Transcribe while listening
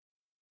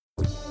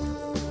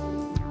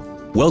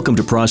Welcome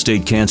to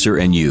Prostate Cancer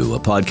and You, a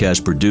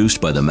podcast produced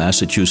by the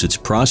Massachusetts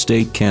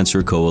Prostate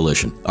Cancer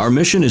Coalition. Our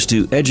mission is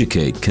to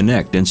educate,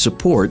 connect, and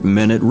support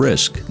men at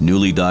risk,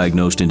 newly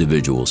diagnosed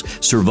individuals,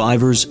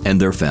 survivors, and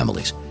their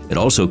families. It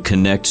also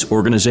connects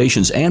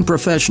organizations and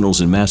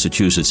professionals in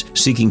Massachusetts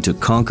seeking to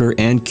conquer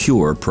and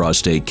cure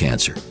prostate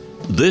cancer.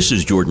 This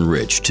is Jordan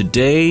Rich.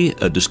 Today,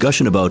 a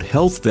discussion about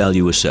health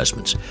value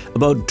assessments,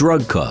 about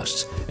drug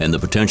costs, and the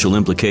potential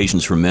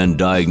implications for men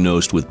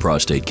diagnosed with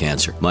prostate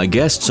cancer. My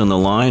guests on the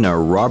line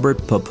are Robert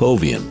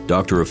Popovian,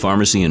 Doctor of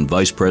Pharmacy and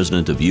Vice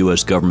President of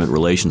U.S. Government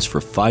Relations for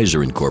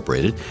Pfizer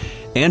Incorporated,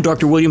 and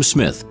Dr. William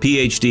Smith,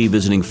 Ph.D.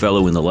 Visiting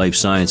Fellow in the Life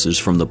Sciences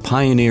from the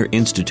Pioneer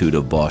Institute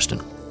of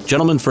Boston.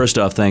 Gentlemen, first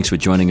off, thanks for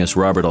joining us.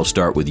 Robert, I'll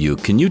start with you.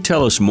 Can you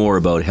tell us more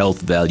about health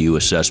value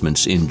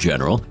assessments in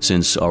general,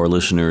 since our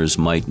listeners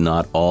might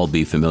not all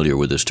be familiar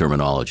with this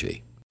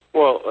terminology?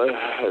 Well,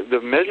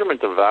 the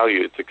measurement of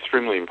value is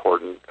extremely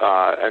important,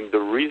 and the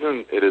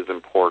reason it is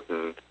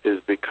important is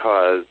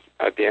because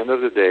at the end of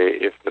the day,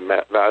 if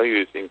the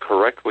value is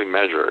incorrectly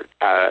measured,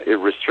 it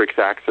restricts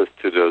access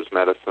to those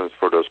medicines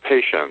for those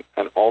patients,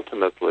 and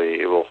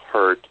ultimately it will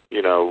hurt,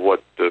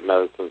 what the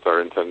medicines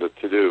are intended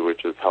to do,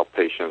 which is help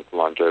patients'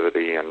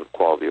 longevity and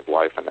quality of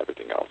life and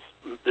everything else.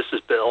 This is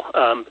Bill.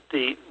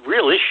 The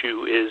real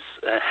issue is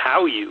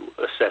how you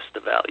assess the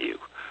value.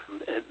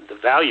 The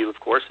value, of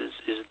course,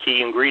 is a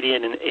key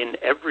ingredient in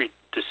every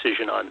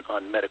decision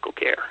on medical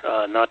care,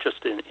 not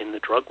just in the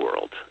drug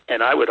world.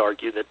 And I would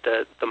argue that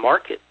the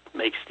market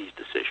makes these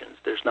decisions.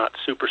 There's not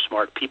super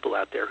smart people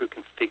out there who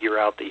can figure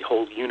out the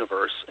whole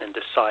universe and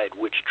decide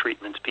which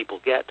treatments people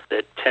get.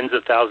 That tens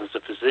of thousands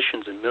of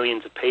physicians and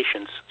millions of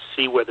patients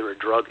see whether a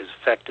drug is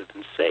effective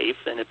and safe,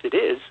 and if it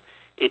is,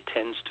 it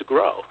tends to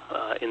grow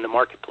in the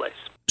marketplace.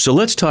 So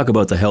let's talk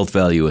about the health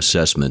value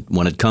assessment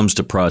when it comes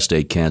to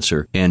prostate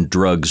cancer and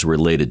drugs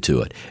related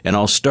to it. And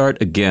I'll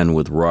start again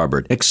with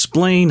Robert.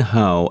 Explain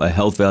how a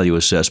health value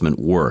assessment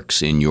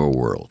works in your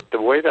world.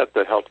 The way that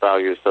the health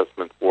value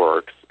assessment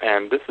works,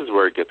 and this is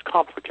where it gets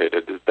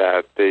complicated, is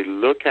that they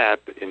look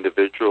at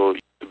individual.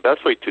 The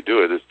best way to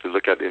do it is to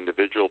look at the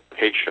individual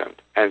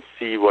patient and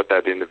see what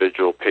that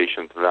individual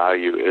patient's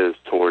value is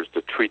towards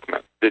the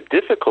treatment. The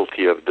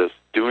difficulty of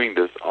doing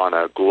this on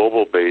a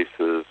global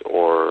basis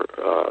or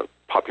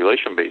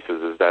population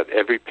basis is that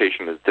every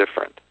patient is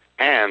different.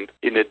 And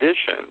in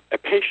addition, a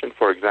patient,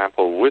 for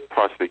example, with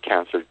prostate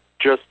cancer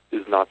just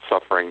is not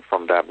suffering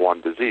from that one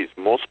disease.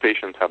 Most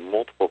patients have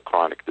multiple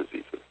chronic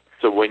diseases.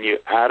 So when you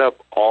add up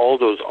all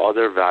those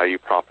other value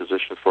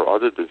propositions for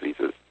other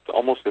diseases, it's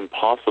almost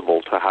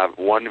impossible to have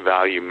one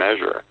value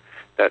measure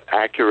that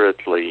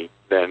accurately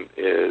then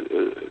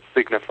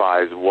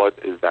signifies what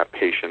is that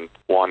patient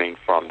wanting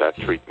from that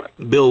treatment.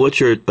 Bill, what's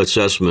your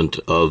assessment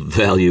of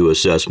value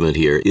assessment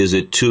here? Is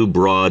it too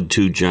broad,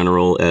 too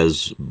general,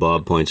 as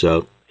Bob points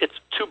out? It's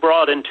too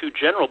broad and too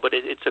general, but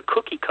it's a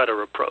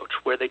cookie-cutter approach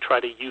where they try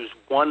to use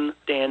one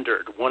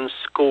standard, one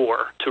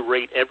score to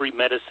rate every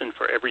medicine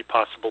for every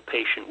possible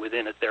patient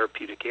within a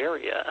therapeutic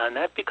area. And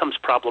that becomes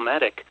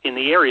problematic. In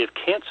the area of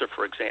cancer,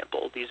 for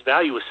example, these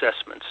value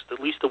assessments, at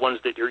least the ones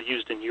that are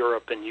used in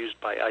Europe and used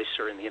by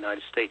ICER in the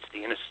United States,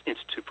 the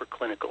Institute for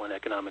Clinical and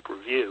Economic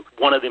Review,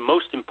 one of the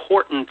most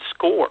important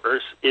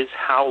scores is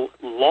how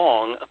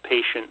long a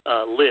patient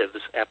lives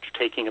after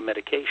taking a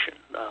medication,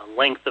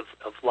 length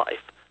of life.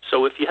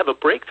 So if you have a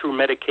breakthrough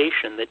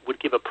medication that would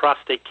give a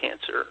prostate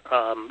cancer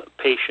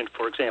patient,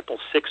 for example,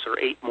 6 or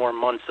 8 more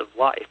months of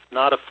life,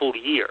 not a full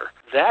year,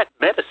 that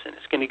medicine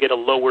is going to get a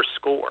lower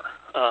score.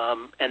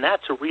 And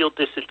that's a real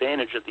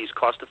disadvantage of these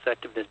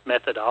cost-effectiveness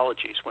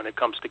methodologies when it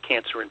comes to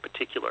cancer in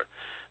particular,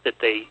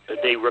 that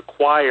they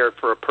require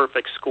for a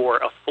perfect score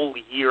a full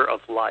year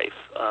of life.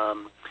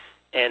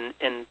 And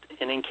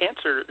in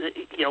cancer,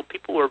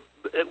 people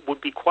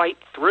would be quite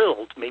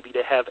thrilled maybe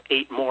to have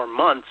 8 more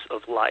months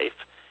of life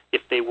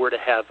if they were to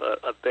have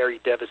a very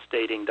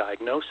devastating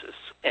diagnosis.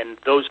 And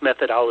those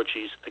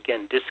methodologies,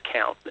 again,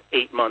 discount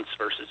 8 months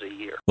versus a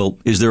year. Well,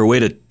 is there a way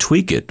to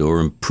tweak it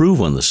or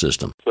improve on the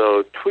system?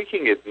 So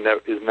tweaking it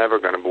is never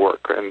going to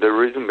work. And the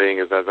reason being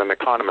is, as an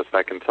economist,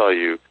 I can tell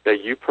you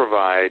that you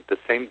provide the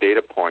same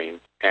data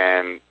points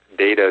and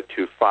data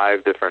to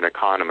 5 different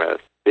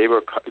economists. They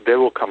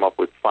will come up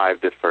with 5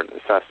 different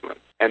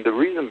assessments. And the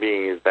reason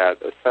being is that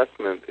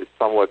assessment is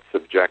somewhat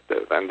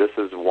subjective, and this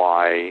is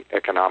why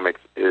economics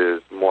is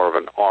more of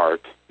an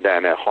art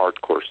than a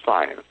hardcore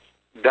science.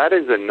 That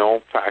is a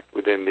known fact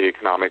within the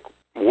economic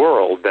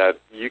world, that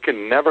you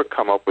can never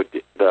come up with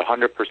the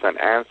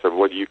 100% answer.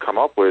 What you come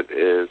up with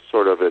is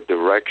sort of a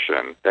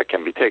direction that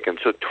can be taken.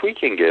 So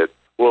tweaking it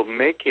will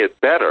make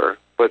it better,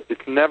 but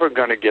it's never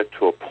going to get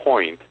to a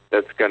point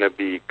that's going to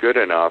be good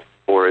enough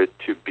for it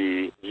to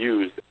be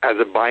used as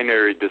a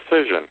binary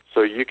decision.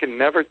 So you can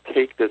never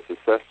take this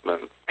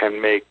assessment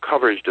and make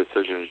coverage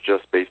decisions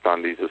just based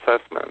on these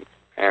assessments.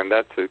 And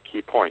that's a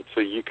key point. So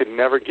you can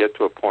never get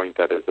to a point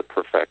that is a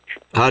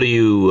perfection. How do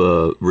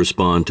you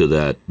respond to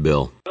that,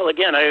 Bill? Well,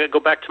 again, I go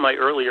back to my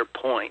earlier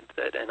point,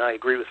 and I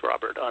agree with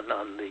Robert on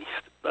the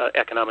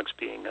economics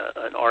being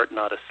an art,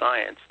 not a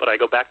science. But I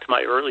go back to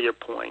my earlier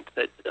point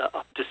that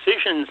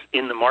decisions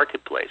in the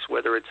marketplace,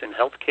 whether it's in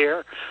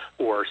healthcare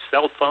or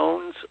cell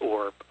phones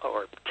or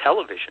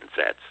television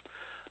sets,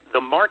 the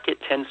market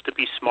tends to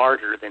be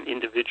smarter than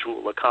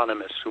individual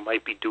economists who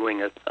might be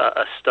doing a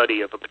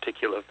study of a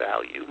particular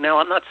value. Now,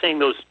 I'm not saying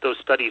those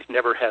studies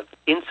never have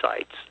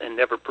insights and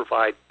never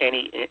provide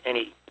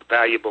any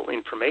valuable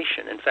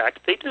information. In fact,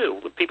 they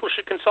do. People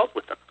should consult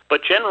with them.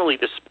 But generally,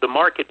 the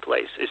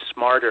marketplace is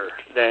smarter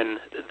than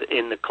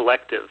in the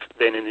collective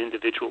than an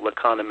individual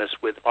economist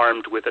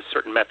armed with a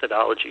certain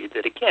methodology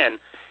that, again,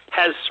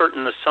 has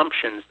certain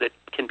assumptions that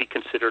can be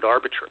considered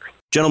arbitrary.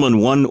 Gentlemen,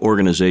 one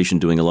organization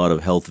doing a lot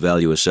of health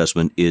value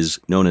assessment is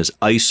known as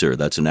ICER.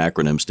 That's an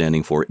acronym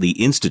standing for the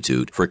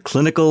Institute for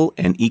Clinical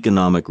and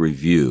Economic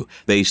Review,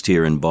 based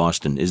here in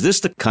Boston. Is this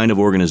the kind of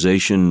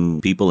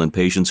organization people and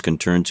patients can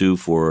turn to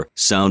for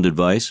sound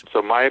advice?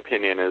 So my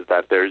opinion is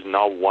that there's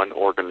not one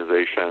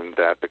organization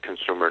that the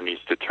consumer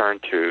needs to turn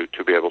to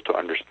be able to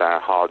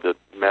understand how the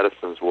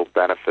medicines will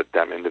benefit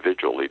them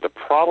individually. The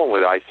problem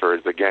with ICER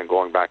is, again,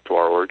 going back to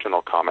our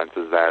original comments,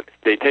 is that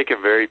they take a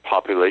very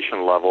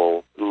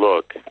population-level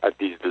look at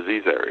these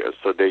disease areas.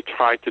 So they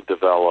try to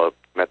develop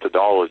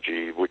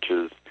methodology which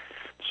is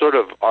sort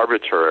of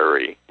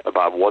arbitrary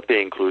about what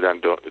they include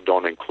and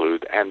don't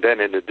include. And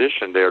then in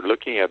addition, they're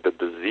looking at the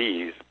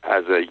disease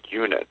as a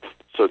unit.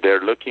 So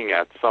they're looking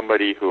at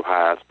somebody who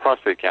has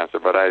prostate cancer,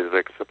 but as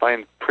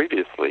explained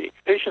previously,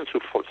 patients who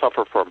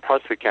suffer from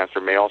prostate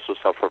cancer may also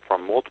suffer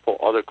from multiple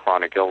other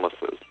chronic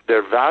illnesses.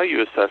 Their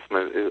value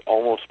assessment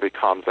almost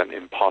becomes an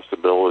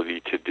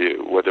impossibility to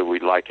do, whether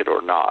we like it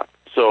or not.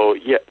 So,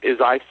 yeah, is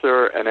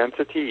ICER an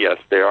entity? Yes,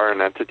 they are an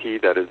entity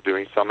that is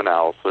doing some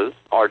analysis.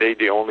 Are they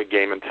the only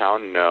game in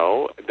town?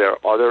 No. There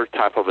are other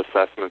type of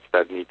assessments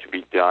that need to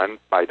be done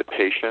by the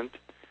patient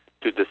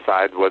to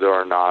decide whether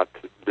or not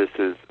this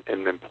is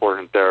an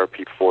important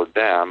therapy for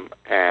them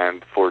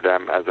and for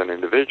them as an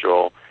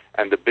individual.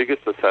 And the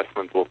biggest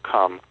assessment will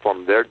come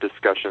from their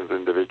discussions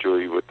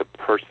individually with the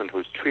person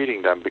who's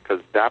treating them,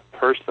 because that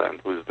person,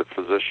 who's the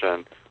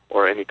physician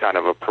or any kind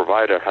of a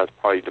provider, has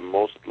probably the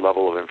most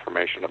level of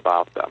information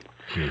about them.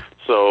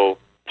 So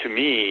to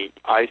me,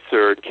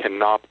 ICER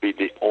cannot be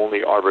the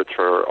only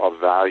arbiter of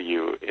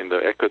value in the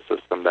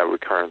ecosystem that we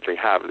currently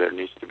have. There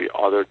needs to be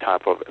other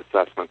type of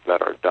assessments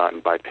that are done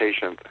by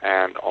patients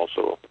and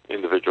also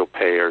individual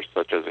payers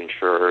such as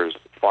insurers,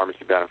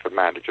 pharmacy benefit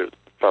managers,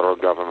 federal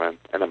government,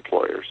 and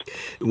employers.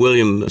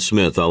 William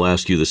Smith, I'll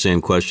ask you the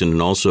same question.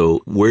 And also,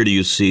 where do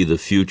you see the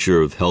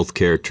future of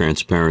healthcare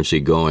transparency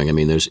going? I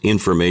mean, there's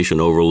information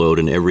overload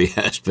in every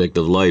aspect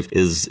of life.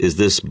 Is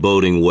this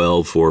boding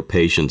well for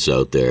patients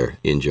out there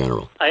in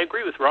general? I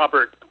agree with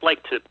Robert. I'd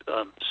like to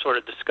sort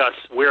of discuss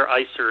where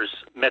ICER's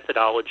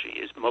methodology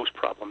is most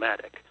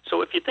problematic.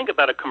 So if you think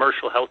about a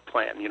commercial health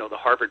plan, the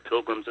Harvard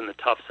Pilgrims and the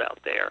Tufts out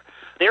there,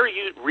 they're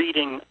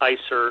reading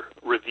ICER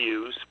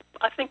reviews.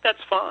 I think that's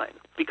fine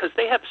because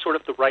they have sort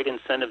of the right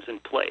incentives in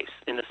place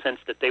in the sense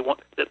that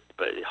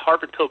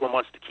Harvard Pilgrim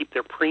wants to keep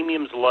their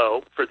premiums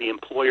low for the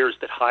employers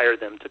that hire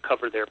them to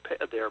cover their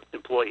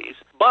employees.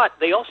 But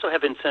they also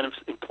have incentives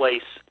in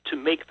place to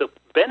make the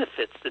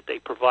benefits that they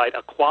provide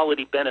a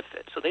quality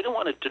benefit. So they don't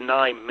want to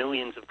deny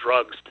millions of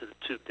drugs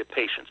to the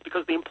patients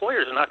because the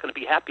employers are not going to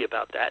be happy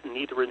about that, and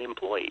neither are the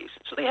employees.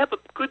 So they have a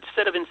good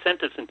set of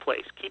incentives in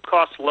place. Keep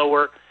costs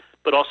lower,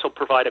 but also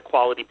provide a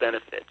quality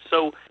benefit.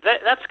 So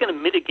that's going to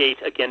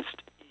mitigate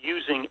against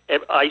using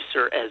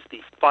ICER as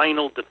the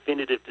final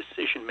definitive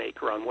decision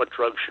maker on what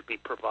drugs should be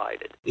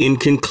provided. In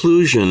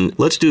conclusion,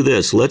 let's do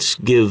this. Let's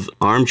give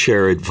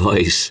armchair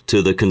advice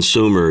to the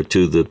consumer,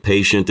 to the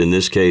patient. In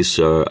this case,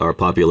 our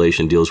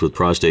population deals with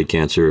prostate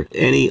cancer.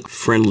 Any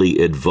friendly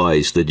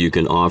advice that you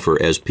can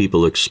offer as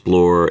people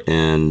explore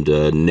and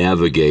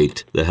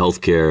navigate the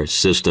healthcare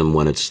system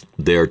when it's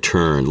their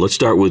turn? Let's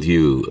start with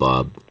you,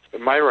 Bob.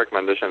 My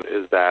recommendation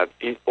is that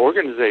in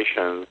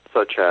organizations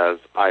such as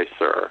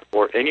ICER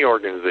or any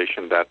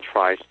organization that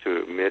tries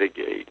to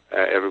mitigate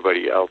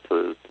everybody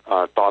else's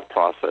thought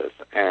process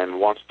and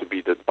wants to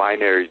be the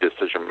binary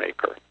decision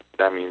maker,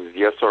 that means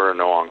yes or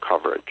no on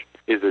coverage,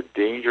 is a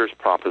dangerous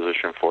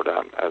proposition for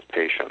them as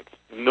patients.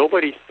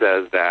 Nobody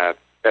says that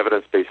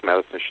evidence-based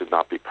medicine should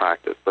not be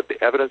practiced, but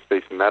the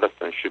evidence-based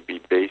medicine should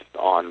be based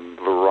on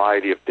a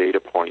variety of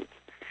data points.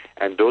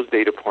 And those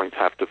data points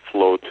have to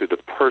flow to the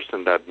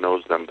person that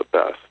knows them the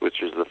best,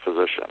 which is the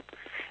physician.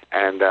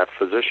 And that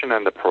physician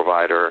and the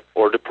provider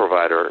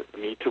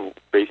need to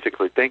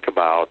basically think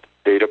about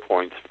data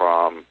points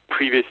from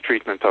previous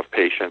treatment of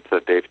patients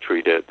that they've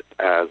treated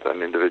as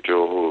an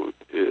individual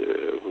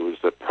who's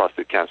a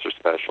prostate cancer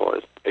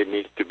specialist. It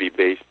needs to be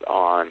based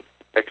on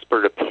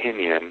expert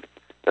opinion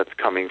that's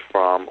coming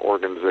from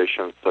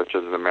organizations such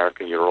as the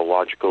American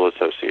Urological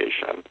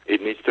Association.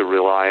 It needs to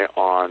rely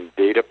on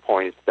data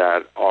points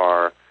that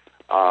are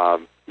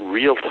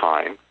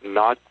real-time,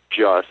 not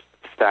just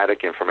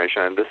static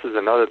information, and this is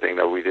another thing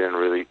that we didn't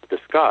really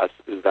discuss,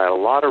 is that a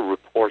lot of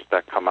reports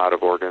that come out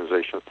of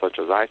organizations such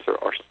as ICER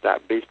are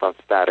based on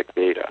static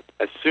data.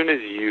 As soon as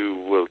you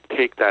will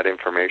take that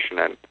information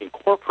and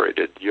incorporate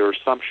it, your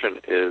assumption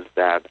is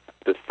that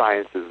the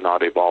science is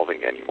not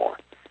evolving anymore,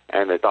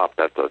 and adopt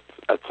that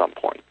at some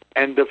point.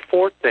 And the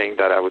fourth thing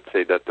that I would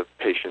say that the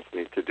patients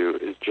need to do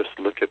is just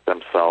look at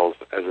themselves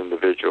as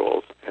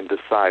individuals and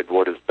decide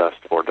what is best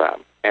for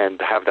them,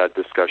 and have that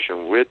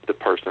discussion with the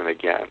person,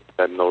 again,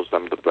 that knows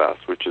them the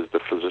best, which is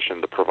the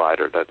physician, the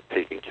provider that's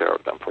taking care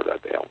of them for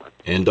that ailment.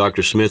 And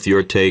Dr. Smith,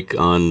 your take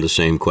on the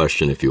same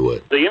question, if you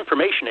would. The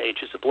information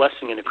age is a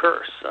blessing and a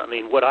curse. I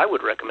mean, what I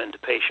would recommend to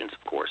patients,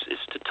 of course, is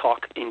to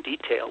talk in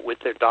detail with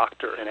their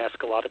doctor and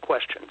ask a lot of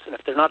questions. And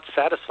if they're not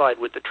satisfied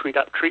with the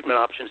treatment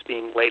options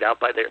being laid out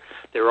by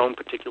their own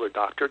particular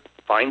doctor,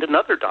 find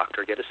another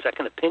doctor, get a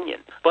second opinion.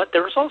 But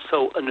there's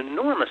also an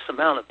enormous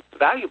amount of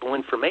valuable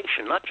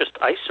information, not just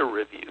ICER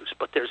reviews,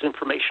 but there's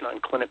information on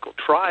clinical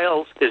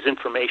trials, there's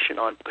information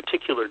on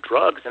particular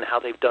drugs and how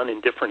they've done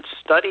in different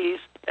studies.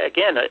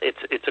 Again,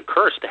 it's a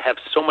curse to have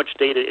so much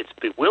data, it's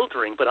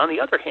bewildering, but on the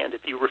other hand,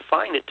 if you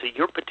refine it to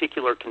your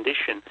particular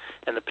condition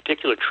and the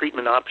particular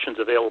treatment options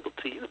available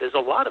to you, there's a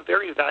lot of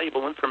very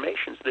valuable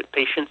information that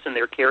patients and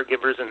their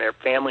caregivers and their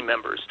family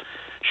members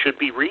should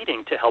be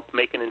reading to help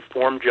make an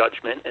informed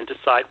judgment and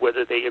decide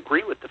whether they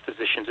agree with the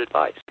physician's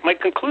advice. My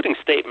concluding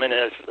statement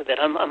is that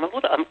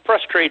I'm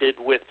frustrated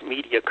with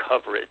media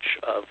coverage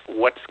of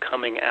what's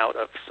coming out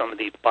of some of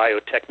these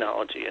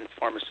biotechnology and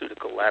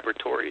pharmaceutical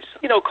laboratories.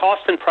 You know,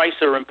 cost and price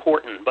are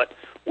important, but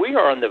we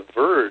are on the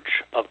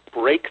verge of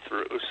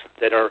breakthroughs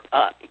that are,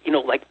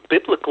 like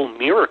biblical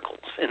miracles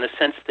in the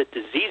sense that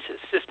diseases,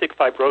 cystic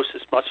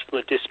fibrosis,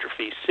 muscular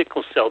dystrophy,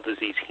 sickle cell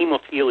disease,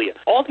 hemophilia,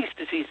 all these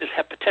diseases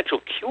have potential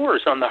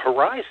cures on the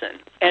horizon.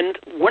 And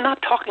we're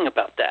not talking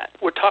about that.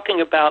 We're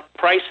talking about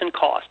price and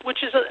cost,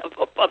 which is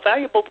a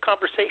valuable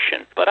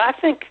conversation. But I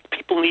think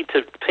people need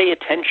to pay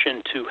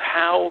attention to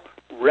how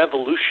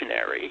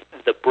revolutionary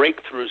the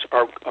breakthroughs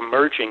are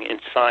emerging in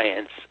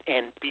science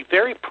and be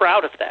very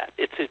proud of that.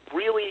 It's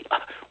really,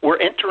 we're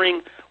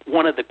entering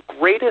one of the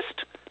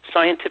greatest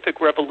scientific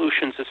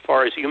revolutions as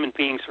far as human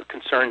beings are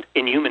concerned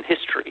in human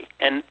history,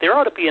 and there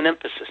ought to be an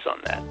emphasis on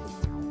that.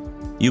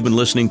 You've been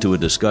listening to a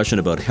discussion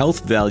about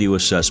health value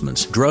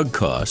assessments, drug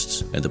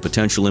costs, and the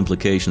potential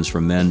implications for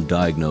men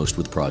diagnosed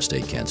with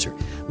prostate cancer.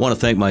 I want to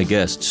thank my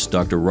guests,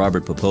 Dr.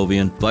 Robert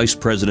Popovian, Vice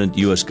President,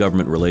 U.S.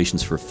 Government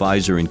Relations for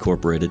Pfizer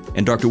Incorporated,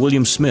 and Dr.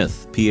 William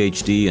Smith,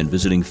 Ph.D. and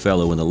Visiting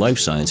Fellow in the Life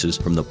Sciences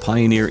from the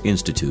Pioneer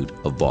Institute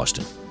of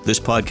Boston. This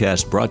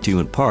podcast brought to you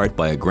in part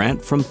by a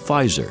grant from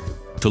Pfizer.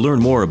 To learn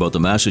more about the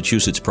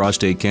Massachusetts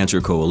Prostate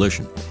Cancer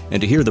Coalition and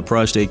to hear the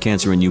Prostate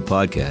Cancer and You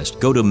podcast,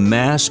 go to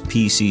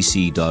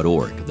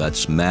masspcc.org.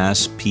 That's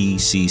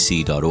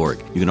masspcc.org.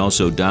 You can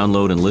also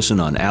download and listen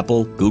on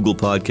Apple, Google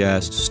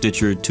Podcasts,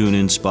 Stitcher,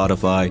 TuneIn,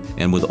 Spotify,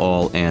 and with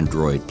all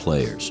Android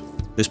players.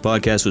 This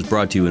podcast was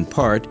brought to you in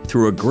part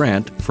through a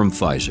grant from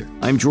Pfizer.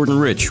 I'm Jordan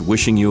Rich,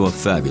 wishing you a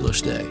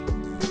fabulous day.